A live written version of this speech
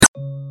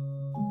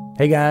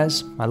Hey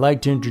guys, I'd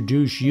like to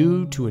introduce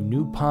you to a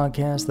new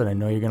podcast that I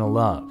know you're going to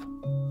love.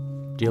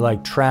 Do you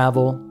like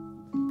travel?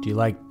 Do you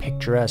like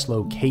picturesque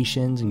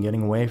locations and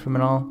getting away from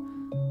it all?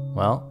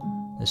 Well,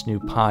 this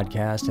new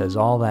podcast has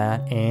all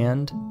that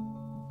and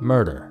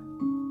murder.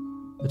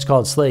 It's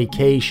called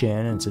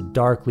Slaycation, and it's a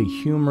darkly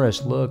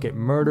humorous look at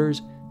murders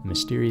and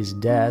mysterious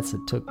deaths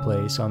that took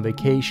place on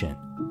vacation.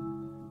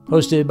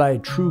 Hosted by a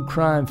true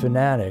crime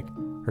fanatic,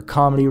 her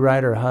comedy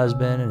writer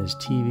husband, and his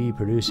TV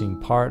producing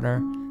partner,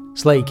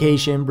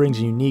 Slaycation brings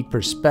a unique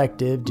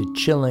perspective to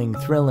chilling,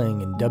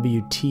 thrilling, and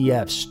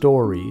WTF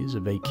stories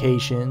of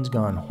vacations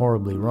gone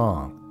horribly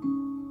wrong.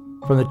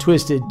 From the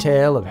twisted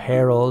tale of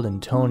Harold and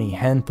Toni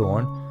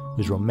Henthorn,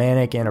 whose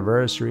romantic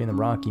anniversary in the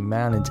Rocky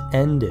Mountains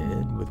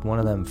ended with one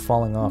of them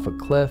falling off a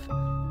cliff,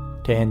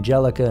 to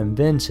Angelica and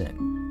Vincent,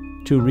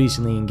 two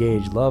recently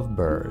engaged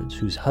lovebirds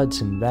whose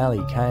Hudson Valley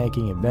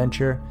kayaking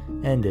adventure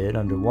ended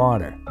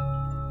underwater.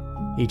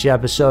 Each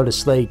episode of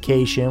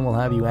Slaycation will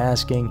have you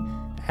asking,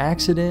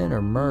 accident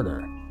or murder?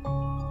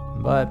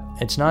 But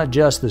it's not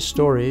just the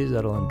stories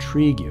that'll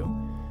intrigue you.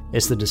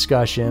 It's the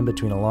discussion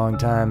between a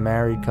longtime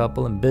married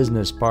couple and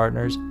business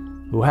partners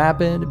who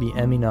happen to be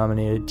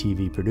Emmy-nominated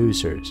TV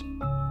producers.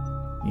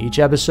 Each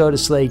episode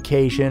of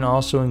Slaycation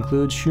also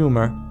includes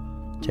humor,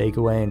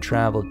 takeaway and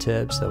travel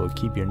tips that will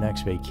keep your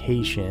next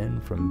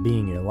vacation from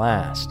being your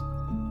last.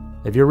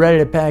 If you're ready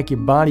to pack your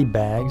body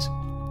bags,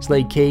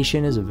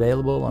 Slaycation is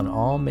available on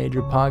all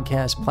major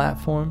podcast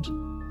platforms.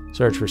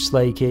 Search for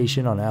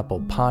Slaycation on Apple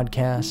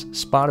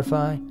Podcasts,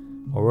 Spotify,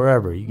 or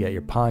wherever you get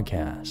your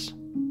podcasts.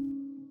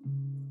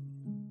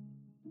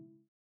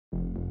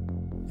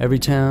 Every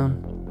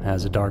town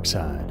has a dark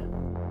side.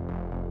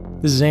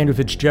 This is Andrew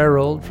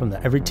Fitzgerald from the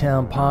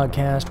Everytown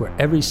Podcast, where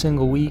every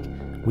single week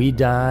we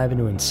dive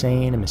into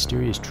insane and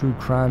mysterious true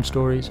crime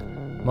stories,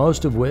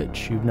 most of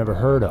which you've never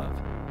heard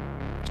of.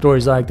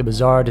 Stories like the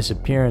bizarre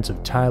disappearance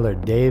of Tyler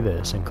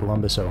Davis in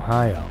Columbus,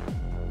 Ohio,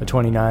 a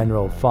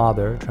 29-year-old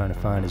father trying to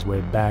find his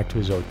way back to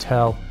his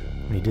hotel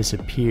when he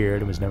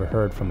disappeared and was never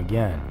heard from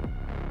again.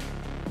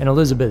 And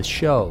Elizabeth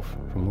Shove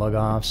from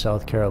Lugoff,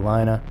 South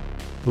Carolina,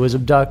 who was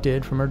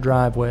abducted from her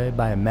driveway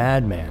by a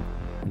madman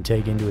and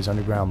taken to his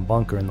underground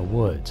bunker in the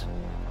woods.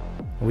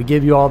 And we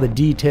give you all the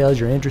details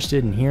you're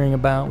interested in hearing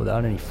about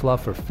without any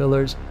fluff or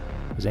fillers,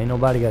 because ain't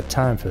nobody got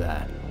time for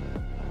that.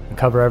 We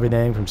cover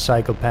everything from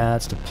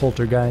psychopaths to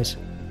poltergeists,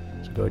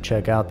 so go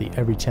check out the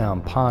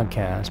Everytown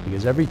Podcast,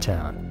 because every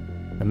town,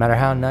 no matter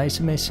how nice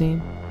it may seem,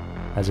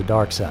 has a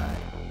dark side.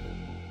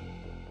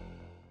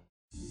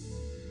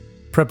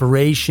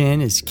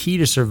 Preparation is key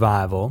to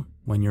survival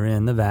when you're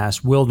in the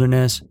vast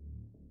wilderness.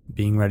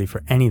 Being ready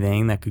for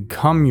anything that could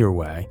come your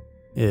way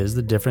is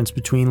the difference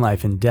between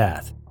life and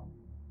death.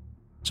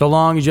 So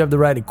long as you have the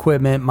right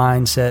equipment,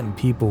 mindset, and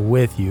people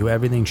with you,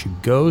 everything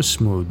should go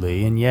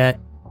smoothly, and yet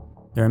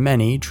there are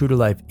many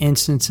true-to-life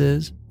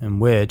instances in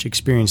which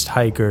experienced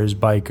hikers,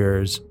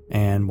 bikers,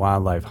 and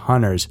wildlife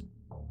hunters,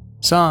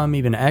 some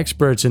even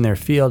experts in their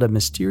field, have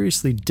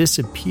mysteriously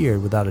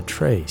disappeared without a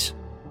trace.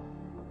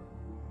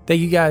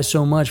 Thank you guys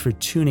so much for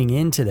tuning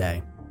in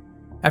today.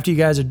 After you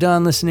guys are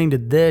done listening to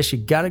this, you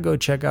gotta go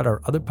check out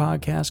our other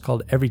podcast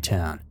called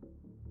Everytown.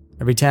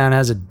 Everytown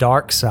has a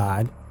dark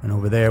side, and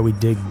over there we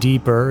dig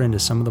deeper into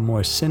some of the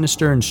more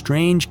sinister and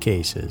strange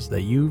cases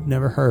that you've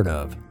never heard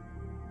of.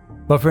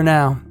 But for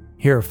now,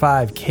 here are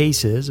 5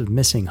 cases of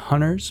missing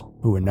hunters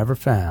who were never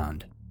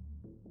found.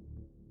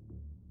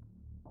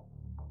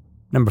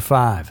 Number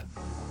 5,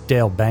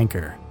 Dale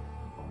Banker.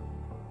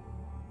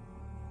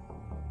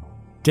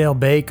 Dale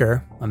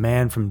Baker, a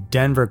man from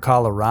Denver,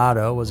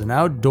 Colorado, was an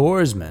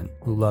outdoorsman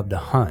who loved to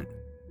hunt.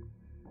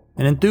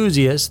 An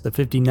enthusiast, the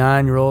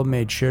 59-year-old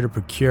made sure to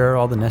procure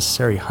all the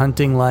necessary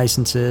hunting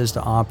licenses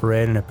to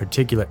operate in a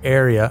particular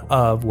area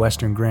of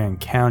western Grand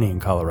County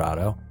in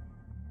Colorado.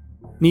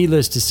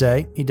 Needless to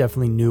say, he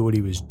definitely knew what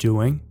he was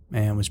doing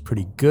and was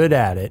pretty good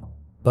at it,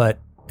 but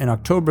in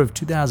October of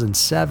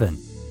 2007,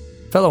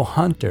 fellow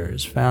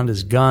hunters found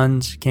his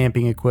guns,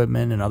 camping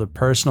equipment, and other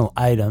personal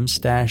items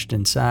stashed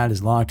inside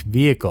his locked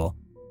vehicle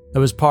that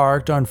was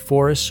parked on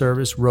Forest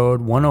Service Road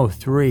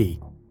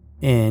 103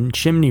 in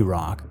Chimney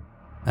Rock,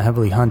 a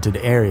heavily hunted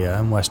area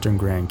in western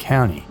Grand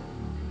County.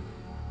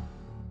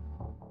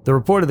 The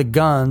report of the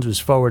guns was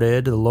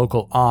forwarded to the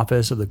local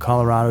office of the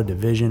Colorado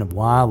Division of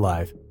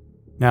Wildlife,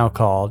 now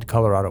called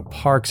Colorado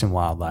Parks and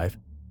Wildlife,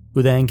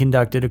 who then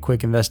conducted a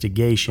quick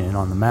investigation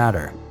on the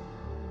matter.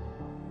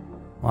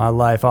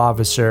 Wildlife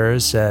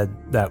officers said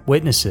that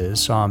witnesses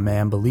saw a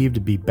man believed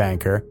to be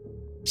Banker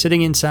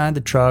sitting inside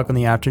the truck on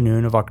the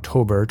afternoon of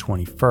October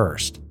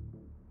 21st.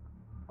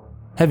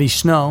 Heavy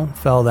snow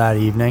fell that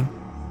evening,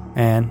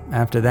 and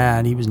after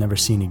that, he was never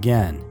seen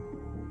again.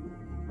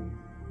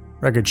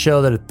 Records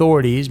show that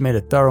authorities made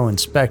a thorough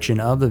inspection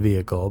of the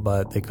vehicle,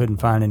 but they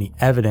couldn't find any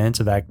evidence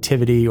of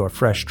activity or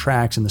fresh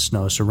tracks in the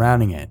snow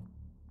surrounding it.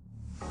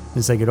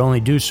 Since they could only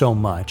do so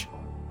much,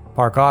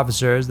 park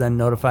officers then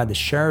notified the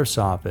sheriff's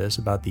office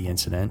about the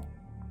incident.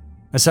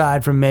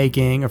 Aside from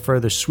making a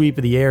further sweep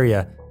of the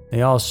area,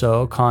 they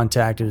also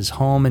contacted his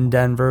home in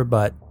Denver,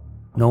 but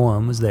no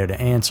one was there to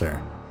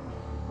answer.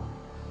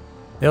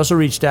 They also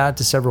reached out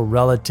to several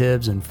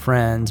relatives and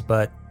friends,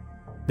 but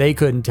they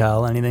couldn't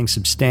tell anything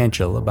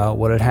substantial about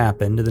what had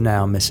happened to the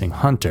now missing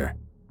Hunter.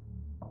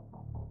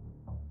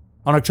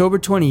 On October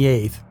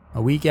 28th,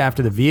 a week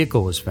after the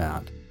vehicle was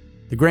found,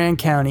 the Grand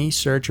County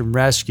Search and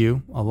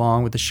Rescue,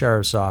 along with the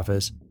Sheriff's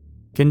Office,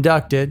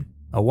 conducted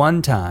a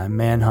one-time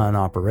manhunt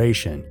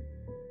operation.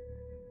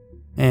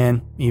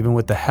 And even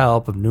with the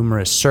help of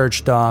numerous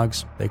search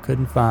dogs, they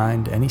couldn't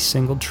find any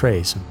single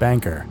trace of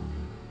Banker.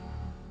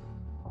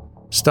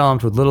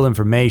 Stumped with little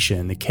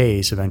information, the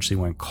case eventually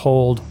went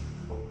cold.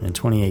 In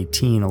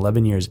 2018,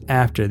 11 years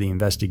after the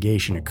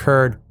investigation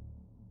occurred,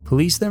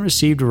 police then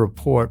received a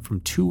report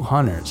from two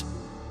hunters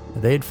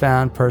that they had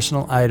found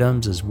personal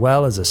items as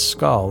well as a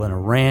skull in a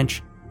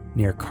ranch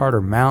near Carter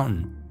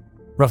Mountain,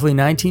 roughly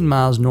 19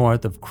 miles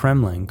north of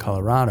Kremmling,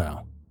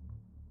 Colorado.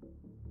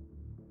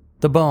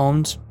 The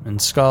bones,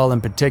 and skull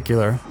in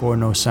particular, bore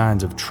no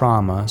signs of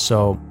trauma,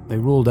 so they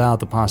ruled out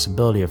the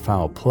possibility of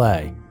foul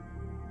play.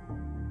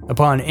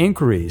 Upon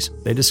inquiries,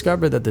 they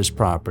discovered that this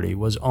property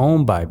was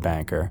owned by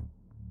Banker,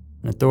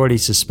 and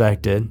authorities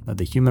suspected that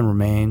the human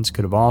remains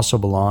could have also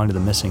belonged to the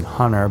missing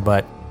hunter,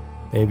 but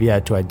they have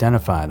yet to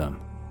identify them.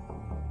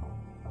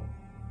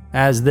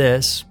 As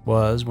this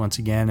was, once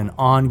again, an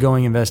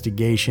ongoing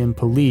investigation,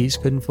 police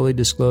couldn't fully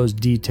disclose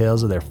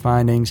details of their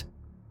findings.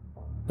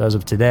 As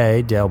of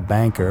today, Dale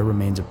Banker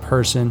remains a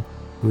person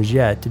who is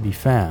yet to be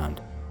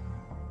found.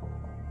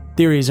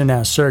 Theories are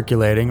now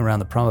circulating around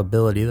the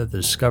probability that the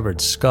discovered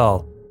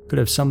skull could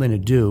have something to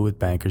do with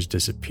Banker's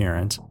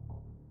disappearance.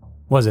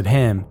 Was it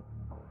him?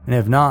 And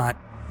if not,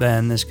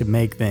 then this could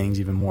make things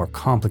even more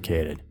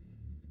complicated.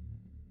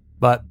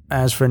 But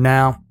as for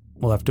now,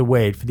 we'll have to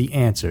wait for the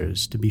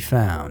answers to be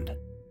found.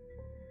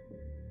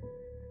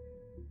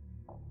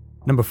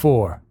 Number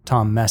 4,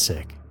 Tom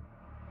Messick.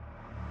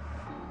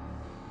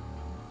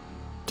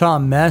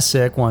 Tom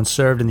Messick once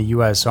served in the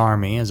U.S.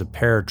 Army as a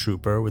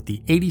paratrooper with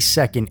the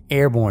 82nd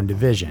Airborne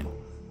Division.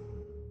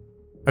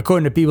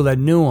 According to people that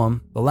knew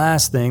him, the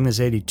last thing this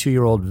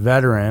 82-year-old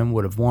veteran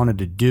would have wanted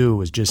to do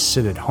was just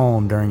sit at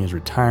home during his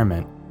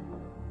retirement,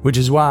 which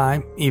is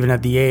why, even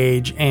at the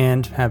age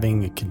and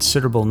having a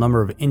considerable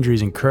number of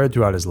injuries incurred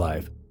throughout his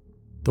life,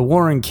 the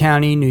Warren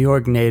County, New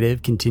York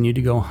native continued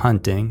to go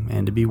hunting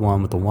and to be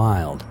one with the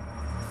wild.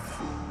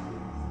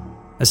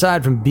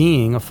 Aside from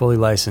being a fully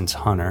licensed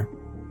hunter,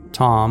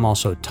 Tom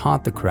also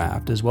taught the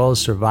craft as well as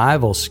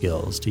survival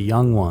skills to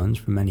young ones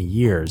for many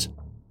years.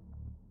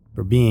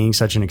 For being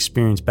such an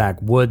experienced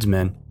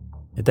backwoodsman,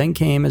 it then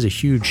came as a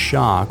huge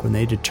shock when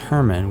they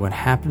determined what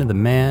happened to the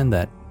man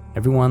that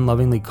everyone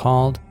lovingly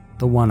called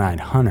the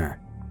One-Eyed Hunter.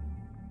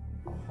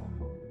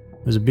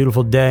 It was a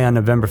beautiful day on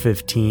November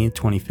 15,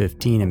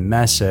 2015 in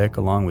Messick,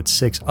 along with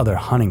 6 other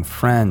hunting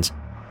friends,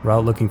 were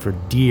out looking for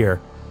deer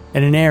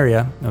in an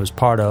area that was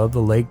part of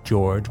the Lake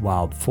George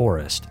Wild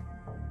Forest.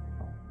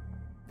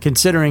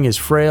 Considering his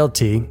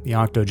frailty, the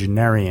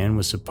octogenarian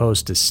was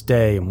supposed to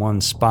stay in one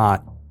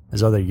spot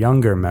as other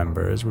younger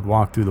members would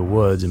walk through the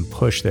woods and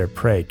push their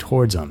prey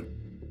towards him.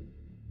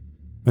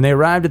 When they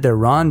arrived at their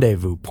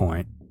rendezvous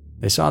point,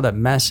 they saw that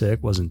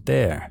Messick wasn't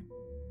there,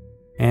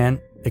 and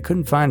they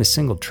couldn't find a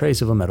single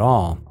trace of him at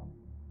all.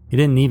 He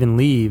didn't even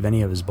leave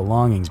any of his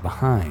belongings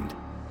behind.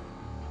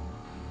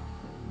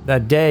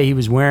 That day, he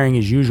was wearing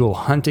his usual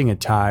hunting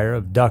attire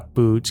of duck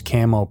boots,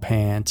 camo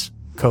pants,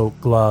 coat,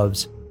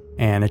 gloves,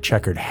 and a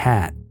checkered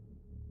hat.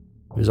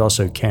 He was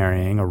also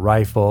carrying a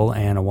rifle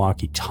and a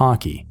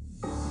walkie-talkie.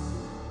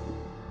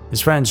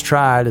 His friends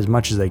tried as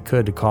much as they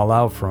could to call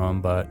out for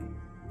him, but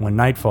when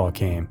nightfall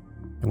came,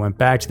 they went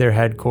back to their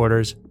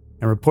headquarters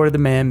and reported the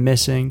man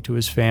missing to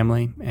his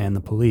family and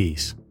the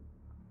police.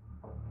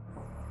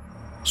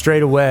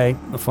 Straight away,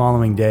 the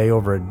following day,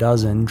 over a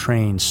dozen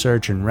trained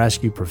search and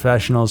rescue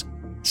professionals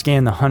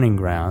scanned the hunting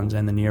grounds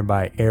and the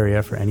nearby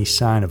area for any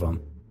sign of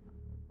him.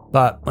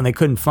 But when they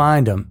couldn't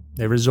find him,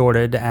 they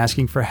resorted to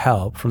asking for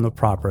help from the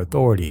proper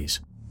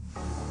authorities.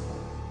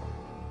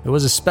 It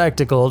was a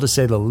spectacle, to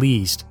say the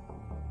least.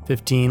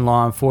 15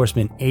 law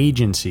enforcement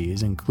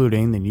agencies,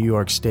 including the New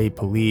York State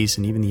Police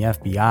and even the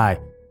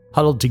FBI,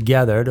 huddled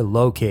together to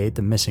locate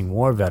the missing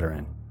war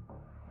veteran.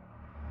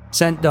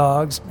 Scent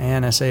dogs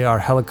and SAR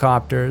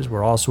helicopters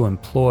were also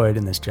employed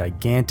in this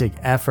gigantic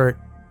effort,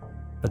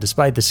 but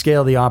despite the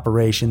scale of the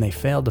operation, they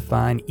failed to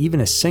find even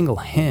a single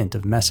hint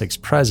of Messick's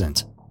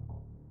presence.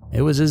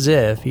 It was as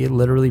if he had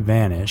literally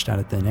vanished out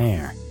of thin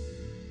air.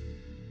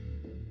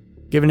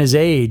 Given his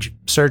age,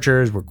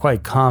 searchers were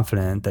quite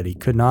confident that he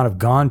could not have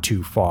gone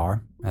too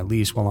far, at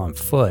least while on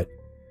foot.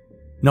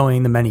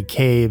 Knowing the many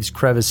caves,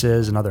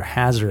 crevices, and other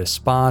hazardous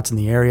spots in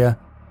the area,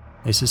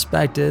 they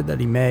suspected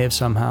that he may have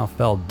somehow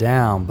fell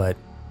down, but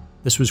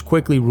this was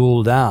quickly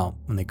ruled out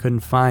when they couldn't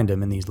find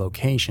him in these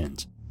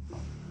locations.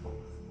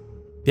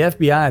 The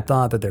FBI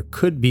thought that there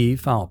could be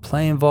foul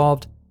play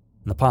involved,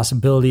 and the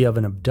possibility of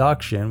an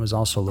abduction was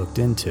also looked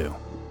into.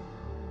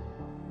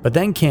 But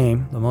then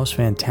came the most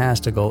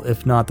fantastical,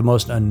 if not the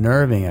most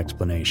unnerving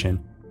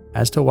explanation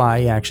as to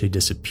why he actually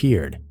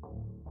disappeared.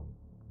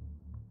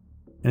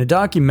 In a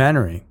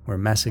documentary where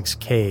Messick's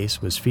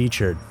case was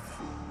featured,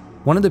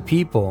 one of the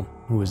people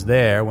who was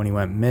there when he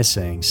went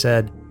missing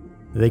said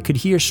that they could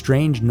hear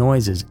strange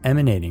noises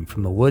emanating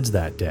from the woods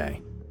that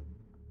day.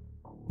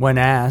 When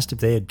asked if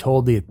they had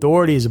told the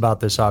authorities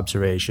about this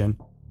observation,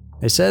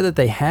 they said that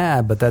they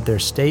had, but that their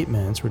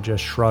statements were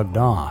just shrugged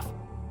off.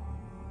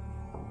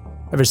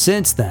 Ever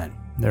since then,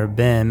 there have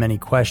been many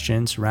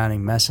questions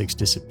surrounding Messick's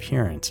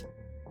disappearance.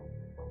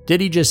 Did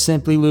he just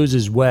simply lose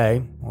his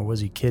way, or was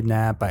he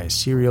kidnapped by a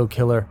serial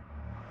killer?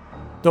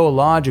 Though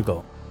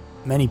illogical,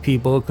 many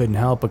people couldn't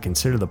help but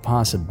consider the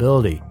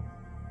possibility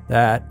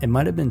that it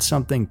might have been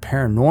something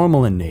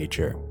paranormal in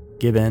nature,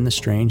 given the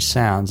strange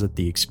sounds that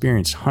the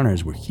experienced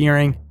hunters were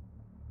hearing,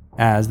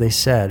 as they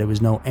said it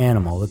was no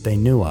animal that they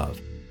knew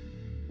of.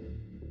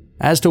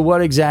 As to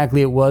what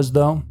exactly it was,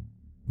 though,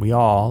 we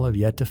all have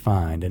yet to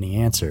find any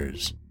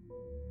answers.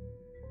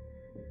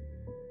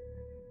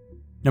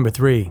 Number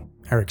 3.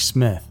 Eric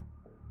Smith.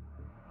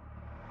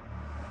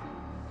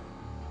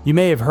 You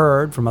may have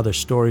heard from other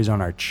stories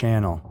on our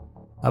channel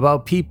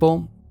about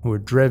people who were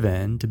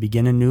driven to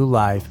begin a new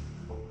life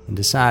and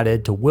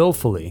decided to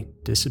willfully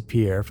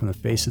disappear from the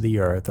face of the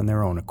earth on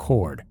their own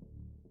accord.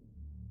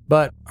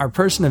 But our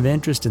person of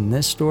interest in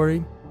this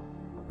story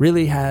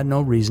really had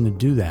no reason to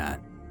do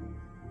that.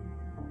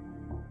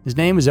 His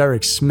name was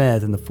Eric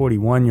Smith, and the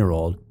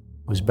 41-year-old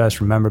was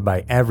best remembered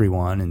by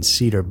everyone in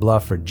Cedar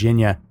Bluff,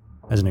 Virginia,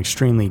 as an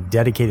extremely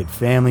dedicated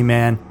family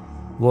man,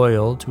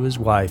 loyal to his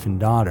wife and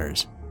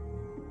daughters.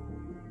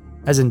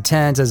 As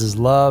intense as his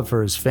love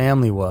for his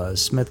family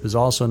was, Smith was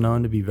also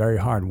known to be very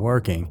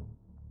hardworking.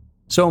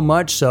 So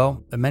much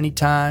so that many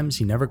times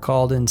he never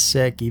called in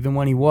sick, even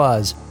when he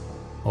was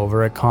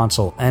over at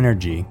Consol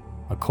Energy,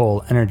 a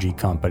coal energy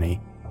company,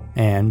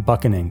 and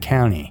Buchanan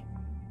County.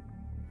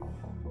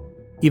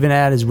 Even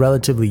at his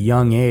relatively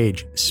young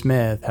age,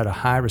 Smith had a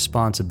high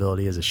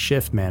responsibility as a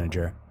shift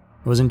manager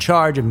and was in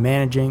charge of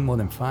managing more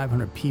than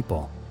 500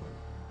 people.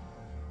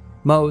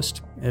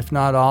 Most, if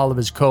not all, of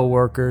his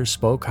co-workers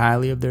spoke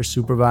highly of their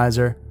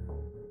supervisor.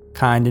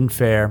 Kind and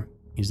fair,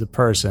 he's the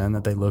person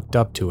that they looked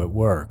up to at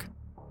work.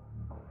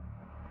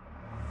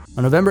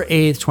 On November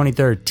 8,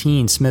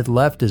 2013, Smith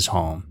left his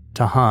home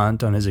to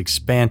hunt on his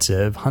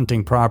expansive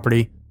hunting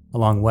property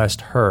along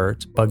West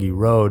Hurt Buggy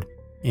Road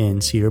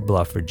in Cedar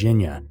Bluff,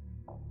 Virginia.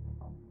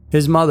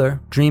 His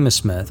mother, Dreama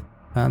Smith,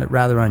 found it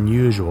rather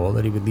unusual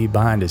that he would leave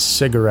behind his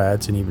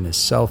cigarettes and even his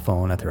cell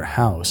phone at their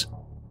house.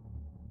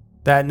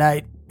 That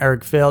night,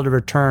 Eric failed to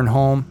return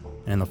home,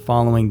 and in the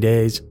following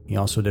days, he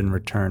also didn't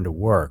return to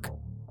work.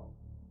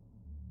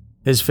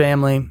 His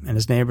family and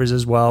his neighbors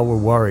as well were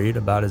worried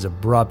about his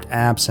abrupt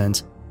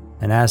absence,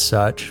 and as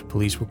such,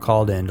 police were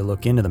called in to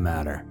look into the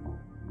matter.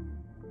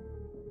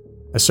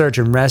 A search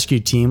and rescue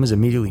team was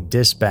immediately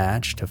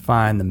dispatched to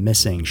find the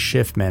missing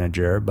shift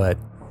manager, but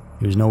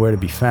he was nowhere to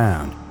be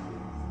found.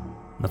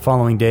 In the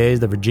following days,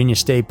 the Virginia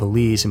State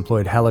Police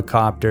employed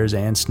helicopters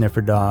and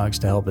sniffer dogs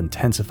to help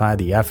intensify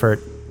the effort,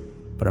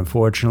 but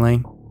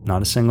unfortunately,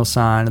 not a single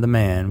sign of the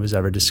man was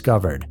ever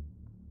discovered.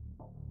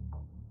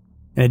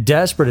 In a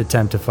desperate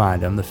attempt to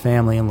find him, the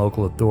family and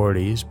local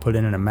authorities put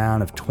in an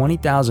amount of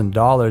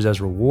 $20,000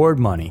 as reward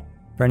money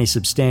for any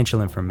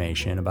substantial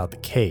information about the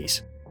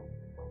case.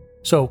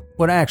 So,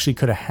 what actually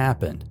could have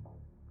happened?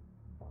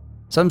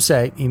 Some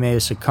say he may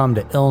have succumbed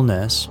to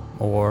illness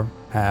or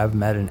have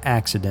met an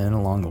accident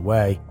along the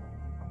way,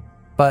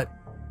 but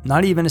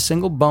not even a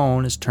single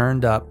bone is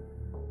turned up,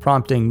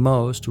 prompting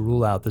most to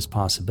rule out this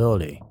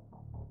possibility.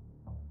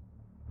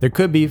 There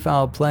could be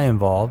foul play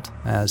involved,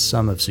 as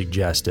some have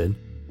suggested.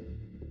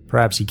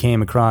 Perhaps he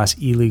came across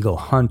illegal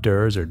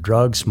hunters or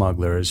drug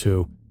smugglers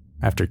who,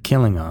 after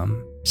killing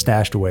him,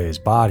 stashed away his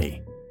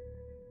body.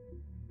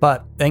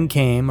 But then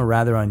came a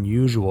rather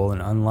unusual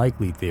and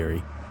unlikely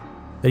theory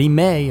that he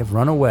may have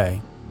run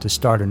away to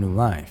start a new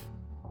life.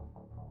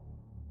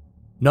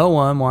 No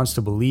one wants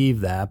to believe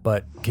that,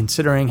 but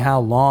considering how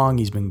long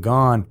he's been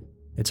gone,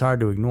 it's hard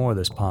to ignore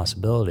this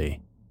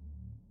possibility.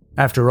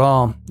 After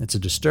all, it's a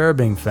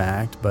disturbing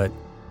fact, but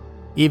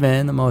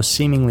even the most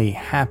seemingly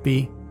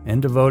happy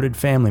and devoted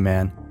family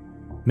man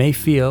may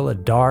feel a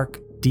dark,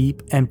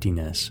 deep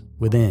emptiness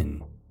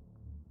within.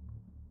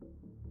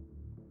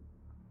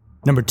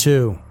 Number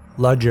 2.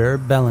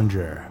 Ludger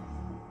Bellinger.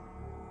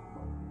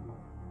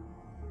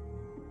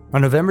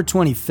 On November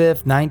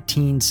 25,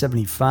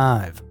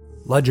 1975,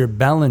 Ludger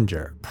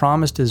Bellinger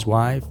promised his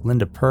wife,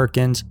 Linda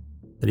Perkins,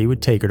 that he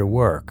would take her to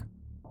work.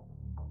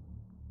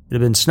 It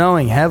had been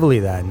snowing heavily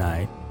that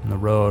night, and the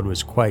road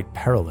was quite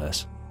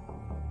perilous.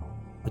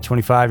 The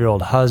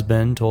 25-year-old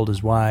husband told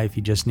his wife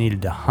he just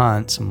needed to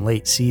hunt some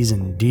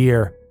late-season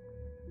deer.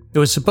 It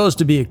was supposed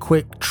to be a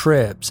quick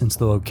trip since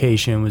the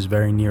location was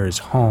very near his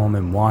home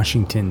in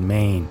Washington,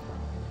 Maine,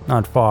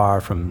 not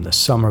far from the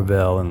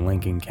Somerville and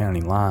Lincoln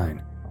County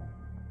line.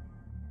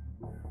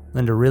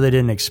 Linda really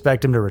didn't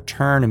expect him to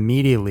return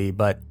immediately,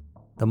 but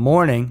the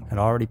morning had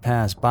already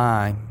passed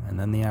by, and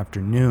then the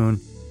afternoon,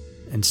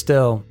 and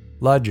still,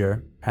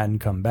 Ludger hadn't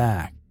come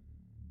back.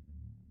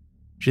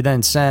 She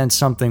then sensed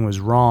something was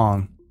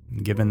wrong,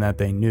 Given that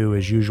they knew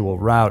his usual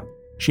route,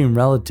 she and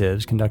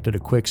relatives conducted a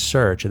quick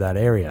search of that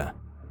area.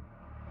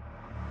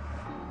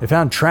 They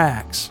found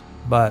tracks,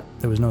 but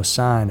there was no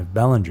sign of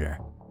Bellinger.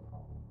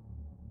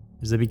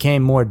 As they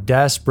became more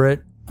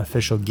desperate,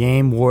 official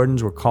game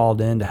wardens were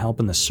called in to help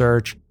in the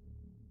search.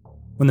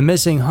 When the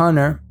missing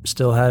hunter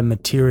still hadn't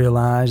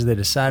materialized, they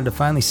decided to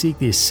finally seek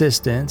the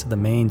assistance of the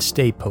Maine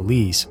State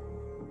Police.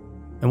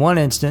 In one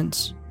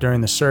instance,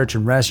 during the search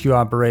and rescue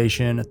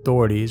operation,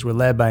 authorities were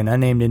led by an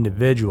unnamed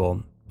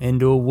individual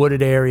into a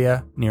wooded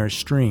area near a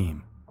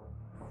stream.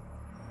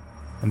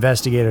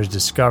 Investigators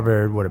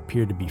discovered what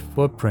appeared to be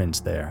footprints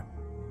there,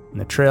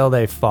 and the trail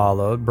they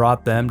followed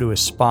brought them to a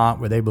spot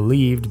where they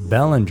believed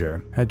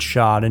Bellinger had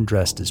shot and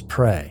dressed his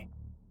prey.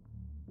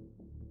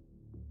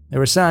 There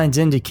were signs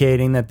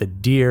indicating that the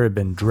deer had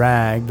been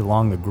dragged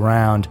along the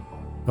ground,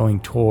 going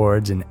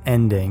towards and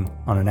ending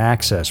on an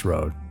access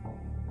road.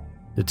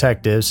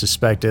 Detectives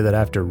suspected that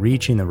after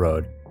reaching the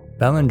road,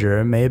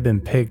 Bellinger may have been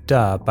picked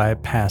up by a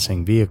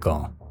passing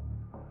vehicle.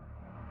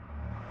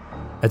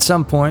 At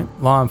some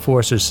point, law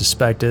enforcers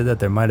suspected that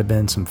there might have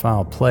been some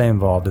foul play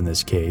involved in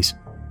this case,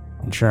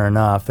 and sure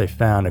enough, they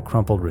found a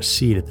crumpled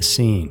receipt at the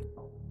scene.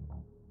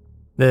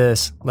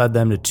 This led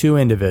them to two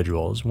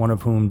individuals, one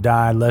of whom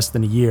died less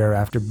than a year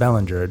after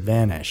Bellinger had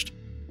vanished.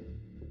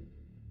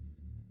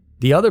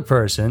 The other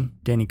person,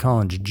 Danny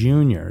Collins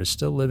Jr., is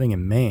still living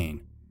in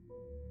Maine.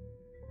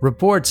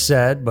 Reports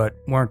said, but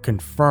weren't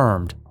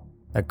confirmed,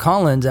 that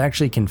Collins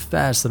actually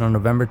confessed that on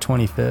November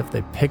 25th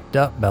they picked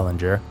up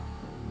Bellinger,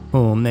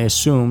 whom they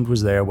assumed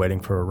was there waiting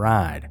for a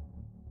ride.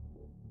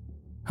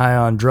 High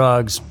on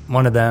drugs,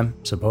 one of them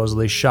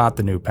supposedly shot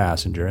the new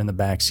passenger in the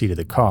back seat of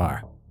the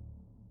car.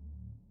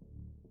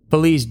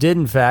 Police did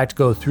in fact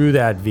go through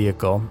that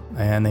vehicle,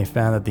 and they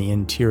found that the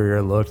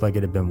interior looked like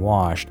it had been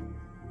washed.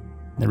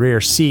 The rear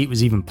seat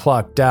was even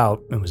plucked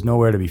out and was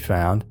nowhere to be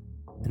found,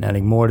 and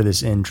adding more to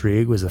this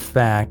intrigue was the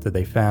fact that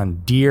they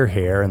found deer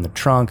hair in the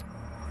trunk,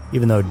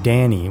 even though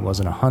Danny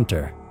wasn't a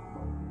hunter.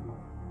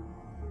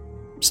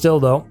 Still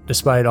though,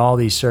 despite all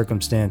these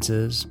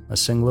circumstances, a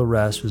single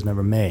arrest was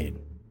never made.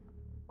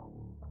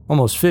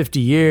 Almost 50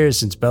 years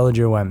since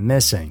Bellinger went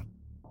missing,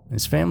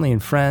 his family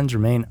and friends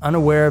remain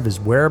unaware of his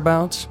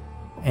whereabouts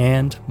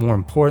and, more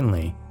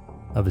importantly,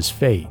 of his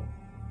fate.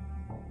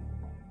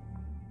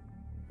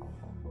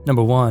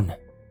 Number 1.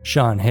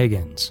 Sean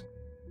Higgins.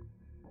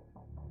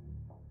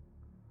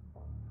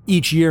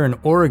 Each year in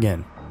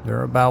Oregon, there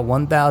are about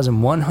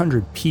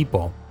 1,100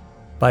 people,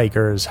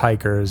 bikers,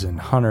 hikers, and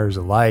hunters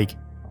alike,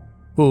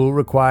 who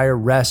require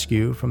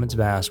rescue from its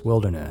vast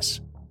wilderness.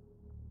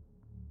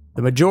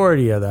 The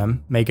majority of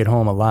them make it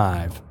home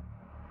alive,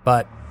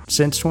 but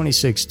since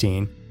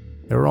 2016,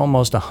 there are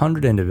almost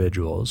 100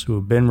 individuals who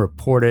have been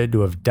reported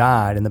to have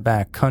died in the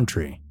back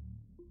country.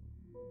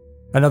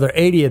 Another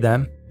 80 of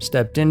them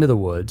stepped into the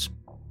woods,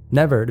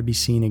 never to be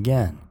seen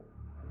again.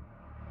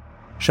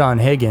 Sean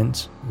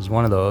Higgins is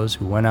one of those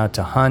who went out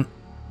to hunt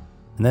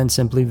and then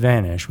simply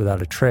vanished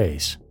without a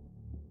trace.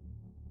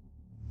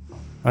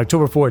 On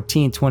October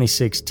 14,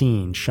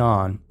 2016,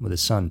 Sean, with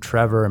his son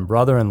Trevor and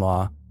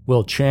brother-in-law,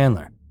 Will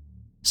Chandler,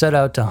 set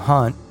out to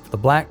hunt for the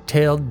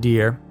black-tailed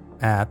deer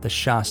at the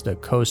Shasta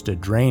Costa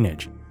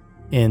Drainage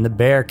in the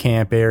Bear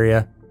Camp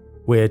area,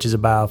 which is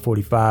about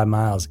 45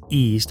 miles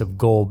east of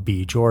Gold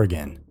Beach,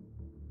 Oregon.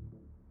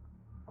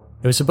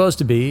 It was supposed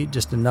to be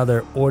just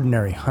another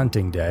ordinary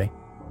hunting day.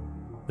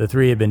 The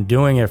three had been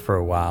doing it for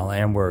a while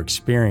and were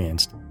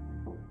experienced.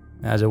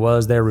 As it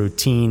was their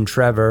routine,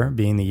 Trevor,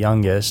 being the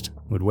youngest,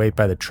 would wait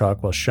by the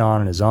truck while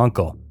Sean and his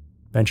uncle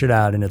ventured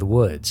out into the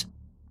woods.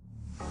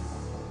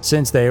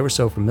 Since they were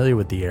so familiar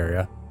with the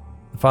area,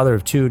 the father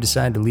of two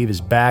decided to leave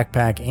his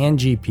backpack and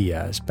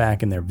GPS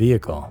back in their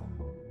vehicle.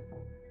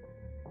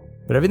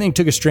 But everything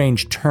took a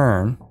strange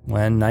turn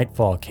when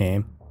nightfall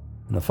came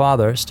and the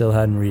father still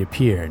hadn't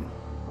reappeared.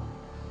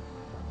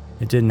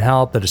 It didn't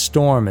help that a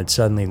storm had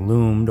suddenly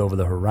loomed over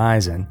the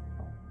horizon,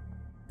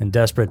 and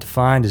desperate to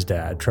find his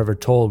dad, Trevor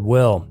told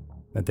Will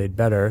that they'd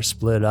better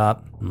split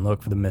up and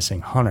look for the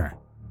missing hunter.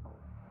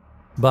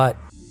 But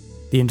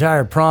the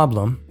entire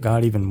problem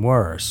got even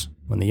worse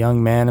when the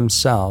young man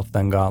himself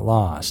then got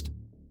lost.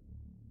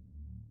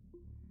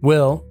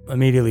 Will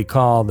immediately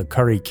called the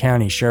Curry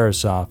County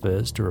Sheriff's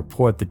Office to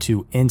report the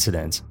two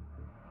incidents.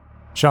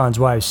 Sean's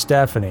wife,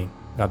 Stephanie,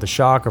 got the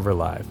shock of her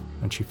life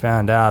when she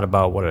found out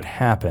about what had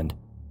happened,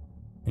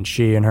 and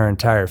she and her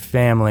entire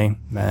family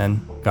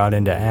then got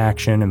into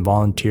action and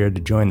volunteered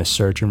to join the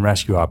search and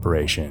rescue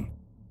operation.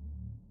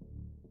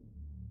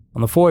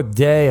 On the fourth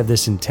day of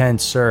this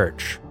intense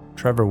search,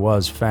 Trevor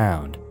was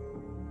found.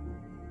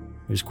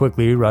 He was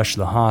quickly rushed to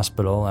the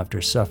hospital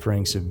after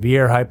suffering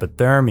severe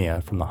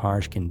hypothermia from the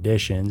harsh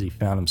conditions he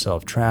found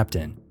himself trapped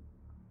in.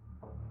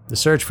 The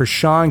search for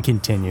Sean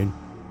continued.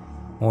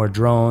 More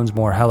drones,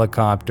 more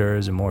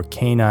helicopters, and more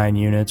canine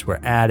units were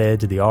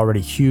added to the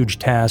already huge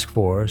task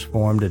force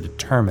formed to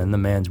determine the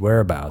man's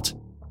whereabouts.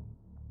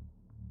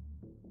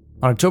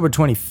 On October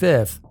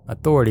 25th,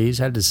 authorities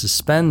had to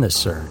suspend the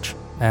search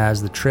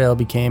as the trail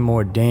became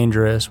more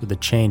dangerous with the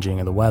changing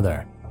of the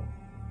weather.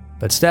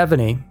 But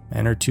Stephanie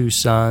and her 2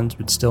 sons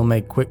would still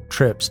make quick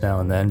trips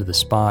now and then to the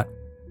spot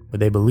where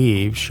they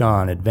believed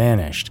Sean had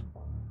vanished.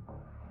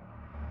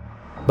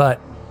 But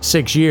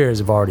 6 years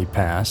have already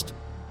passed,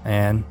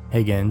 and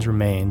Higgins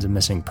remains a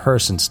missing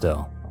person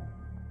still.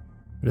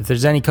 But if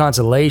there's any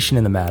consolation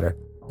in the matter,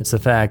 it's the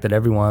fact that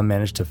everyone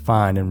managed to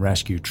find and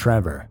rescue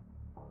Trevor.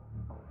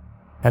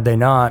 Had they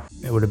not,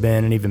 it would have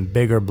been an even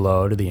bigger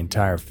blow to the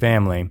entire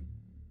family,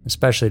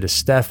 especially to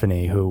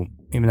Stephanie, who,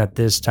 even at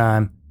this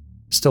time,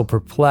 is still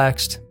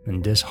perplexed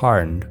and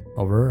disheartened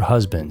over her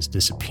husband's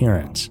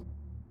disappearance.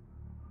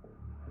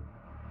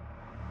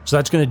 So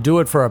that's going to do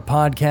it for our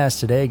podcast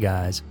today,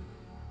 guys.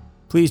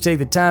 Please take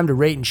the time to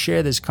rate and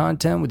share this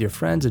content with your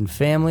friends and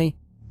family.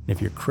 And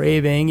if you're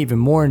craving even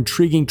more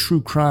intriguing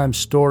true crime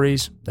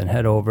stories, then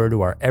head over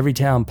to our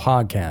Everytown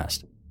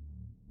podcast.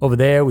 Over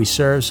there, we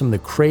serve some of the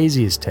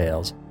craziest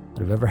tales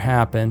that have ever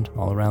happened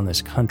all around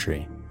this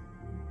country.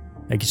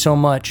 Thank you so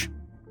much.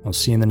 I'll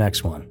see you in the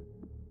next one.